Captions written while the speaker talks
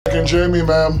can Jamie,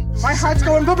 ma'am. My heart's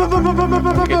going boom, boom, boom, boom, boom, boom,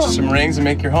 boom, Get you some rings and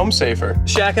make your home safer.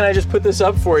 Shaq and I just put this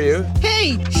up for you.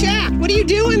 Hey, Shaq, what are you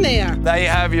doing there? Now you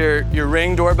have your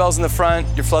Ring doorbells in the front,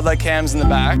 your floodlight cams in the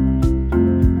back.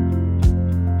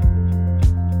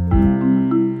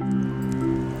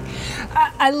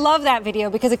 I love that video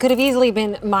because it could have easily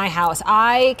been my house.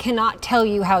 I cannot tell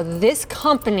you how this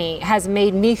company has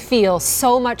made me feel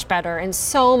so much better and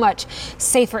so much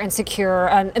safer and secure,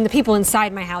 and the people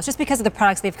inside my house, just because of the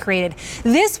products they've created.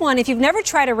 This one, if you've never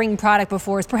tried a Ring product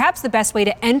before, is perhaps the best way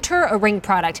to enter a Ring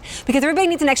product, because everybody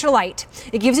needs an extra light.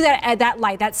 It gives you that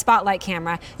light, that spotlight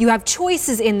camera. You have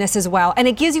choices in this as well, and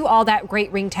it gives you all that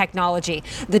great Ring technology.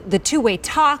 The two-way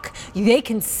talk, you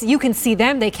can see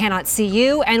them, they cannot see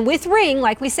you, and with Ring,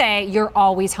 like we say, you're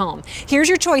always home. Here's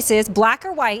your choices, black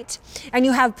or white, and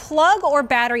you have plug or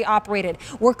battery operated.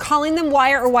 We're calling them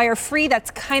wire or wire free.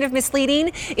 That's kind of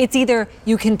misleading. It's either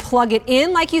you can plug it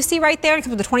in like you see right there, it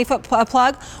comes with a 20-foot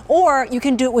plug, or you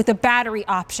can do it with a battery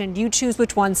option. You choose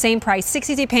which one, same price, 6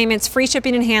 easy payments, free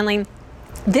shipping and handling.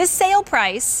 This sale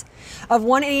price of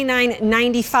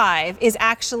 $189.95 is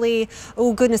actually,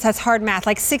 oh goodness, that's hard math,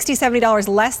 like $60, $70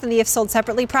 less than the if sold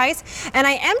separately price. And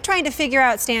I am trying to figure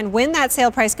out, Stan, when that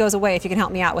sale price goes away, if you can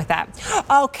help me out with that.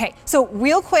 Okay, so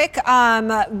real quick,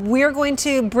 we're going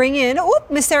to bring in,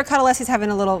 Miss Sarah Cottalesi's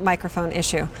having a little microphone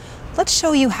issue. Let's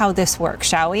show you how this works,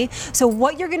 shall we? So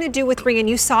what you're going to do with Ring, and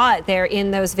you saw it there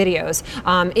in those videos,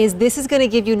 is this is going to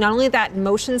give you not only that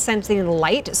motion sensing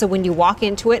light, so when you walk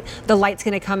into it, the light's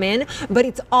going to come in, but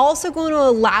it's also going to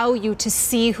allow you to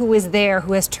see who is there,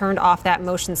 who has turned off that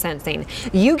motion sensing.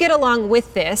 You get along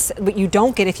with this, but you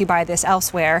don't get if you buy this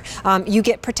elsewhere. You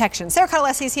get protection. Sarah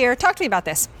Cottalesi's here. Talk to me about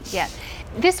this. Yeah.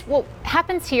 What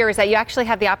happens here is that you actually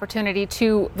have the opportunity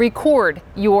to record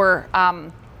your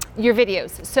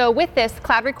videos. So with this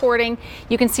cloud recording,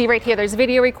 you can see right here, there's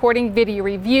video recording, video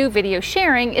review, video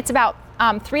sharing. It's about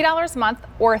 $3 a month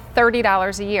or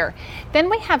 $30 a year. Then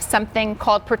we have something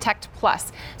called Protect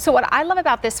Plus. So what I love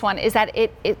about this one is that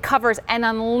it covers an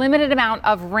unlimited amount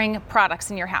of Ring products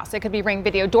in your house. It could be Ring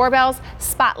video doorbells,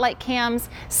 spotlight cams,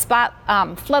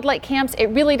 floodlight cams. It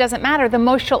really doesn't matter. The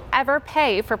most you'll ever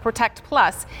pay for Protect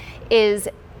Plus is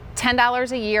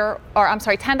 $10 a year, or I'm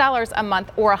sorry, $10 a month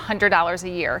or $100 a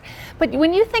year. But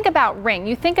when you think about Ring,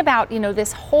 you think about,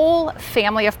 this whole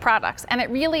family of products, and it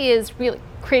really is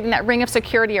creating that ring of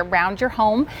security around your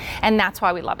home, and that's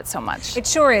why we love it so much. It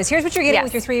sure is. Here's what you're getting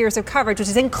with your 3 years of coverage, which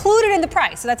is included in the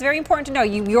price. So that's very important to know.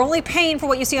 You're only paying for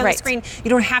what you see on the screen.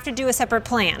 You don't have to do a separate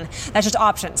plan. That's just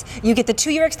options. You get the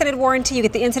 2-year extended warranty, you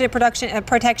get the incident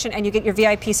protection, and you get your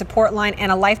VIP support line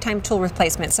and a lifetime tool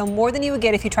replacement. So more than you would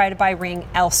get if you try to buy Ring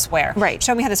elsewhere. Right.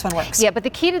 Show me how this one works. Yeah, but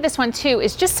the key to this one too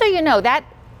is, just so you know, that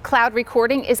cloud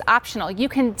recording is optional. You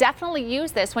can definitely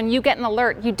use this when you get an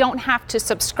alert. You don't have to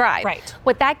subscribe. Right.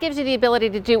 What that gives you the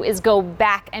ability to do is go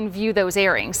back and view those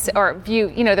airings, or view,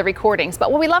 the recordings.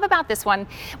 But what we love about this one,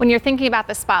 when you're thinking about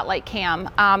the spotlight cam,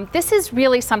 this is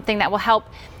really something that will help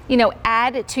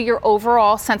add to your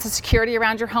overall sense of security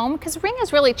around your home, because Ring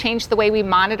has really changed the way we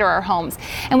monitor our homes.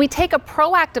 And we take a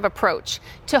proactive approach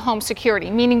to home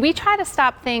security, meaning we try to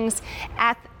stop things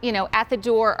at the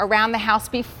door, around the house,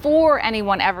 before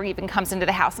anyone ever even comes into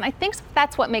the house. And I think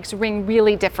that's what makes Ring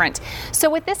really different.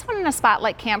 So with this one in a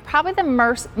spotlight cam, probably the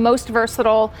most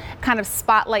versatile kind of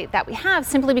spotlight that we have,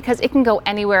 simply because it can go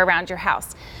anywhere around your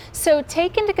house. So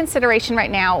take into consideration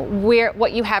right now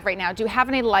what you have right now. Do you have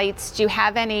any lights? Do you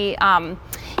have any,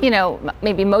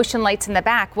 maybe motion lights in the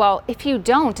back? Well, if you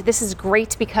don't, this is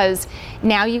great, because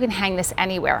now you can hang this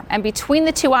anywhere. And between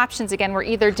the two options, again, we're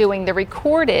either doing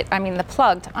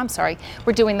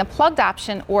we're doing the plugged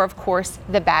option, or of course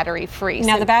the battery free.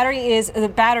 Now the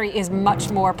battery is much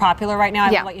more popular right now. I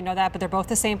will let you know that, but they're both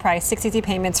the same price, 6 easy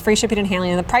payments, free shipping and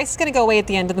handling. And the price is going to go away at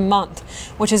the end of the month,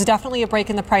 which is definitely a break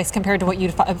in the price compared to what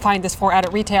you'd find this for out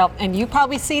at retail. And you've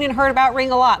probably seen and heard about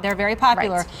Ring a lot. They're very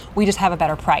popular. Right. We just have a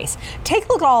better price. Take a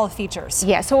look at all the features.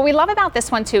 Yeah, so what we love about this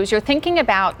one too is you're thinking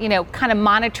about, kind of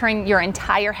monitoring your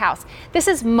entire house. This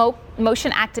is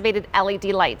motion activated LED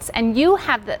lights, and you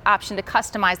have the option to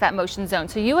customize that motion zone.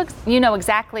 So you know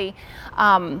exactly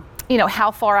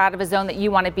how far out of a zone that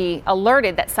you want to be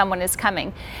alerted that someone is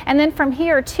coming. And then from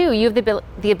here too, you have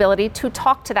the ability to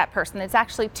talk to that person. It's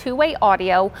actually 2-way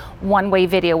audio, 1-way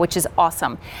video, which is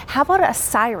awesome. How about a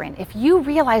siren? If you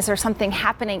realize there's something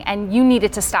happening and you need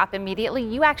it to stop immediately,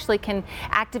 you actually can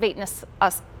activate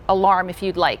a alarm if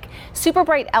you'd like. Super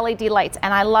bright LED lights,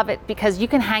 and I love it because you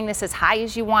can hang this as high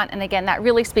as you want, and again, that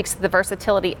really speaks to the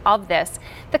versatility of this.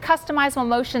 The customizable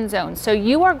motion zone, so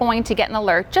you are going to get an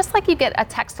alert, just like you get a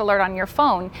text alert on your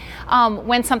phone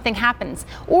when something happens.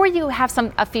 Or you have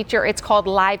a feature, it's called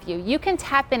Live View. You can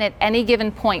tap in at any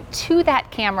given point to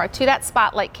that camera, to that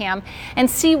spotlight cam, and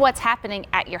see what's happening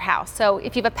at your house. So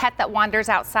if you have a pet that wanders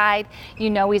outside, you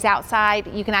know he's outside,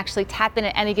 you can actually tap in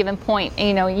at any given point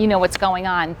and you know what's going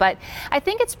on. But I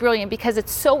think it's brilliant because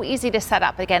it's so easy to set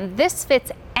up. Again, this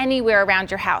fits anywhere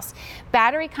around your house.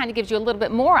 Battery kind of gives you a little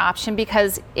bit more option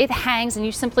because it hangs and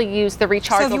you simply use the rechargeable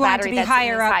battery. So if you want it to be that's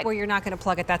higher inside. up where you're not going to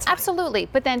plug it, that's fine. Absolutely.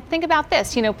 But then think about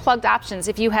this, plugged options.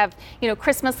 If you have,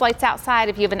 Christmas lights outside,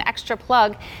 if you have an extra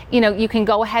plug, you can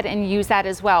go ahead and use that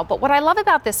as well. But what I love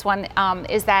about this one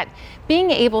is that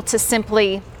being able to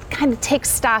simply kind of take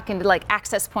stock into like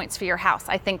access points for your house.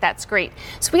 I think that's great.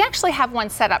 So we actually have one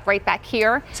set up right back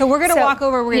here. So we're going to walk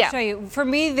over, we're going to show you. For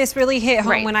me, this really hit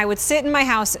home when I would sit in my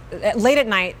house late at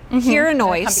night, hear a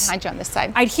noise. Come behind you on this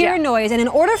side. I'd hear a noise, and in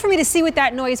order for me to see what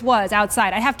that noise was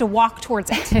outside, I'd have to walk towards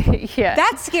it. Yeah.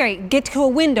 That's scary. Get to a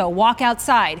window, walk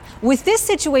outside. With this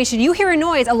situation, you hear a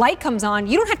noise, a light comes on,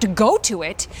 you don't have to go to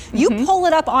it. You pull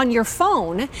it up on your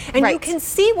phone, and you can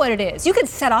see what it is. You can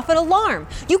set off an alarm.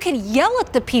 You can yell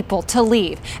at the people to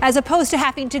leave, as opposed to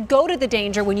having to go to the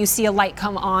danger when you see a light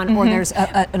come on or there's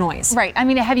a noise. Right. I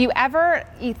mean, have you ever,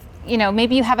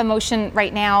 maybe you have a motion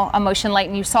right now, a motion light,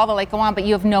 and you saw the light go on, but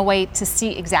you have no way to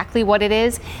see exactly what it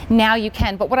is. Now you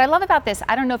can. But what I love about this,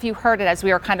 I don't know if you heard it as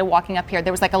we were kind of walking up here,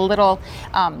 there was like a little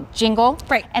jingle.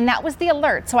 Right. And that was the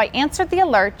alert. So I answered the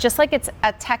alert just like it's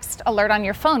a text alert on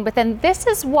your phone, but then this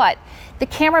is what the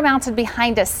camera mounted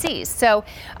behind us sees. So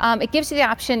it gives you the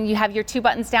option, you have your two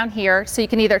buttons down here, so you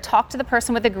can either talk to the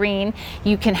person with the green,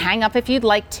 you can hang up if you'd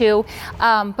like to,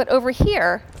 but over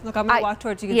here, look, I'm gonna walk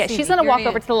towards you. Yeah, she's gonna walk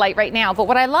over to the light right now, but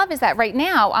what I love is that right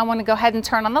now, I wanna go ahead and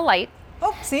turn on the light.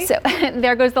 Oh, see? So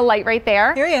there goes the light right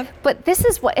there. Here you am. But this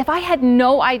is what, if I had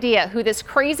no idea who this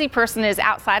crazy person is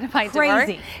outside of my door,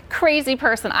 crazy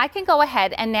person, I can go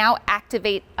ahead and now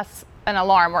activate an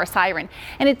alarm or a siren.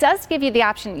 And it does give you the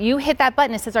option. You hit that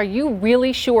button, it says, are you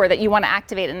really sure that you want to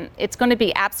activate? And it's going to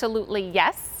be absolutely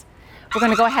yes. We're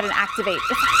going to go ahead and activate.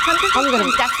 It's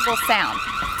 110 decibel sound.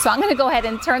 So I'm going to go ahead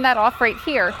and turn that off right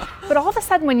here. But all of a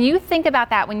sudden, when you think about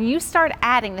that, when you start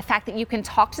adding the fact that you can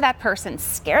talk to that person,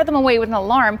 scare them away with an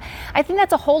alarm, I think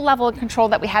that's a whole level of control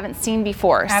that we haven't seen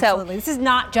before. Absolutely. So, this is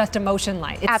not just a motion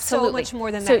light. It's so much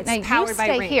more than that. It's powered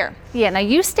by Ring. Here. Yeah, now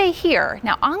you stay here.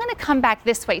 Now I'm going to come back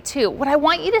this way too. What I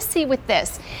want you to see with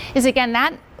this is, again,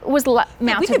 that was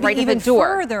mounted right at the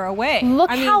door. Further away.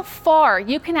 Look how far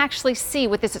you can actually see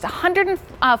with this. It's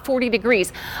 140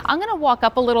 degrees. I'm going to walk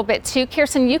up a little bit too.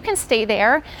 Kirsten, you can stay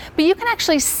there, but you can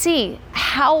actually see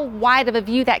how wide of a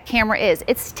view that camera is.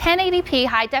 It's 1080p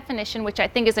high definition, which I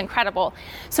think is incredible.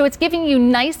 So it's giving you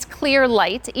nice clear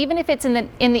light. Even if it's in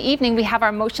the evening, we have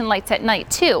our motion lights at night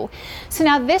too. So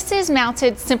now this is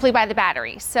mounted simply by the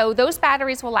battery. So those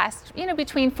batteries will last,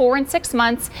 between 4 and 6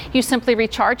 months. You simply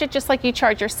recharge it just like you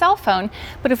charge your cell phone.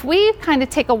 But if we kind of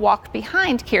take a walk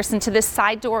behind, Kirsten, to this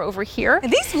side door over here.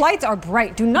 And these lights are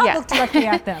bright. Do not look directly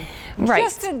at them. Right.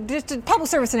 Just a public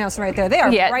service announcement right there. They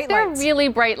are bright lights. They're really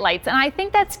bright lights. And I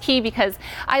think that's key because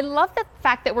I love the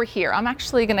fact that we're here. I'm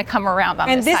actually going to come around on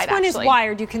this side. And this one is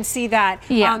wired. You can see that.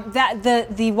 Yeah.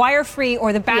 The wire-free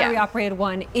or the battery-operated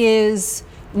one is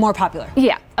more popular.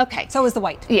 Yeah, okay. So is the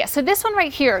white. Yeah, so this one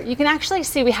right here, you can actually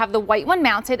see we have the white one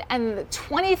mounted, and the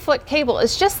 20-foot cable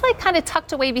is just like kind of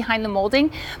tucked away behind the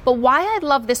molding. But why I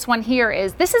love this one here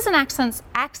is this is an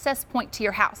access point to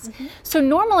your house. So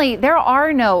normally there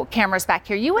are no cameras back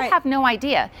here. You would have no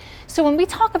idea. So when we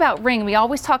talk about Ring, we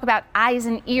always talk about eyes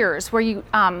and ears, where you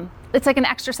it's like an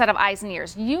extra set of eyes and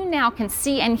ears. You now can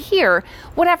see and hear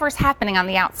whatever's happening on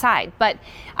the outside. But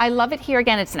I love it here.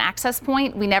 Again, it's an access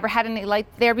point. We never had any light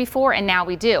there before, and now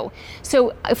we do.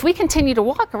 So if we continue to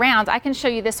walk around, I can show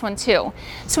you this one too.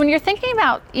 So when you're thinking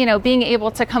about, being able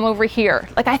to come over here,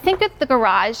 like I think that the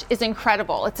garage is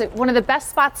incredible. It's one of the best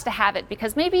spots to have it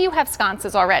because maybe you have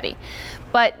sconces already.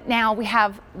 But now we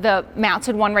have the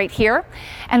mounted one right here.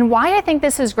 And why I think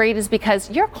this is great is because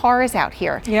your car is out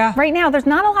here. Yeah. Right now, there's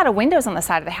not a lot of windows on the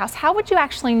side of the house. How would you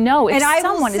actually know if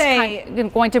someone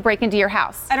is going to break into your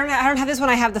house? I don't have this one.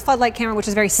 I have the floodlight camera, which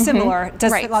is very similar. It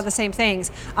does a lot of the same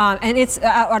things. And it's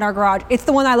on our garage. It's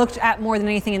the one I looked at more than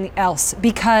anything else,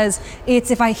 because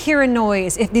it's, if I hear a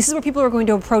noise, if this is where people are going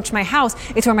to approach my house,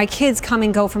 it's where my kids come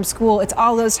and go from school. It's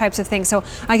all those types of things. So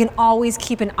I can always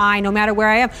keep an eye no matter where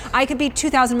I am. I could be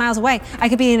 2,000 miles away. I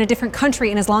could be in a different country,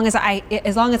 and as long as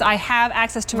I have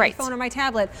access to my phone or my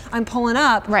tablet, I'm pulling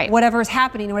up whatever is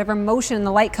happening, whatever motion,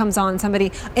 the light comes on,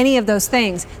 somebody, any of those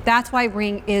things. That's why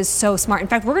Ring is so smart. In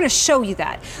fact, we're going to show you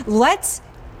that. Let's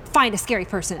find a scary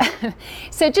person.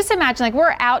 So just imagine, like,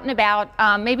 we're out and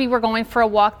about, maybe we're going for a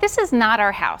walk. This is not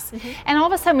our house. And all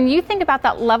of a sudden, when you think about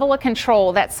that level of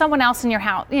control that someone else in your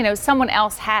house, someone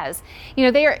else has,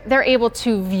 they're able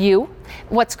to view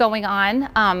what's going on.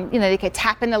 They could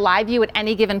tap into live view at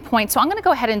any given point. So I'm going to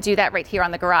go ahead and do that right here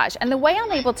on the garage. And the way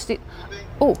I'm able to do,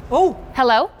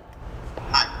 hello?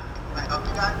 Hi, can I help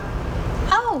you guys?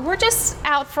 Oh, we're just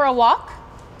out for a walk.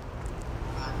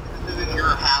 This isn't your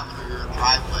house or your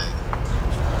driveway.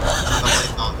 Somebody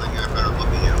sounds like I better look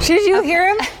at you. Did you hear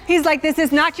him? He's like, this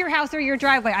is not your house or your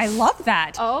driveway. I love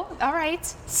that. Oh, all right.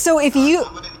 So if you...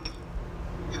 I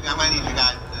might need you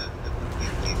guys to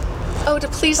please leave. Oh, to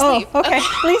please leave. Okay.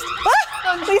 Please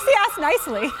he asked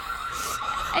nicely.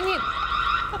 And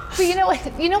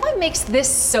you know what makes this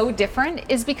so different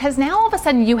is because now all of a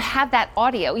sudden you have that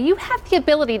audio. You have the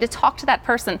ability to talk to that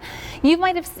person. You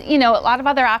might have, a lot of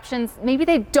other options. Maybe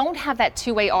they don't have that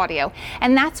two-way audio.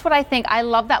 And that's what I think. I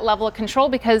love that level of control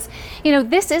because,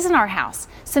 this isn't our house.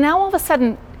 So now all of a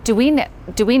sudden, do we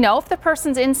know if the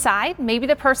person's inside? Maybe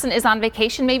the person is on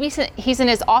vacation. Maybe he's in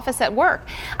his office at work.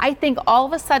 I think all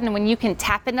of a sudden when you can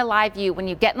tap into live view, when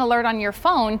you get an alert on your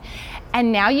phone, and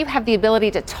now you have the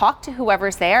ability to talk to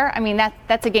whoever's there, I mean,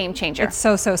 that's a game changer. It's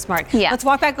so smart. Yeah. Let's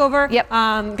walk back over.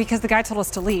 Yep. Because the guy told us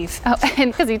to leave. Oh,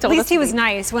 and because he told us to leave. At least he was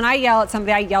nice. When I yell at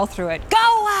somebody, I yell through it.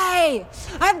 Go away!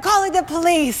 I'm calling the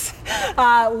police.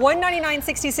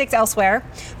 $199.66 elsewhere.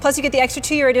 Plus you get the extra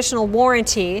 2-year additional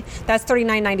warranty. That's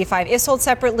 $39.95. If sold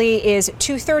separately is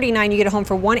 $239. You get it home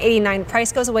for $189.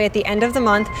 Price goes away at the end of the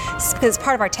month because it's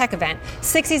part of our tech event.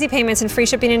 6 easy payments and free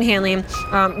shipping and handling.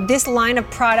 This line of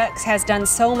products has done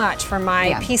so much for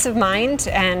my peace of mind,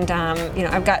 and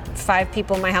I've got 5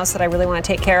 people in my house that I really want to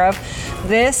take care of.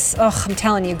 This, I'm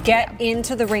telling you, get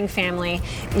into the Ring family.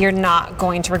 You're not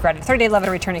going to regret it. 30-day love it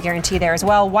or return it guarantee there as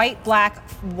well. White, black,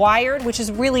 wired, which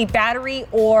is really battery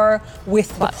or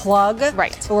with the plug.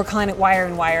 Right. So we're calling it wire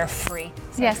and wire free.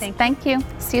 So yes, thank you.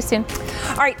 See you soon.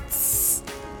 All right,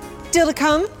 still to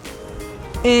come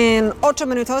in 8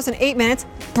 minutos, in 8 minutes.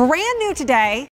 Brand new today.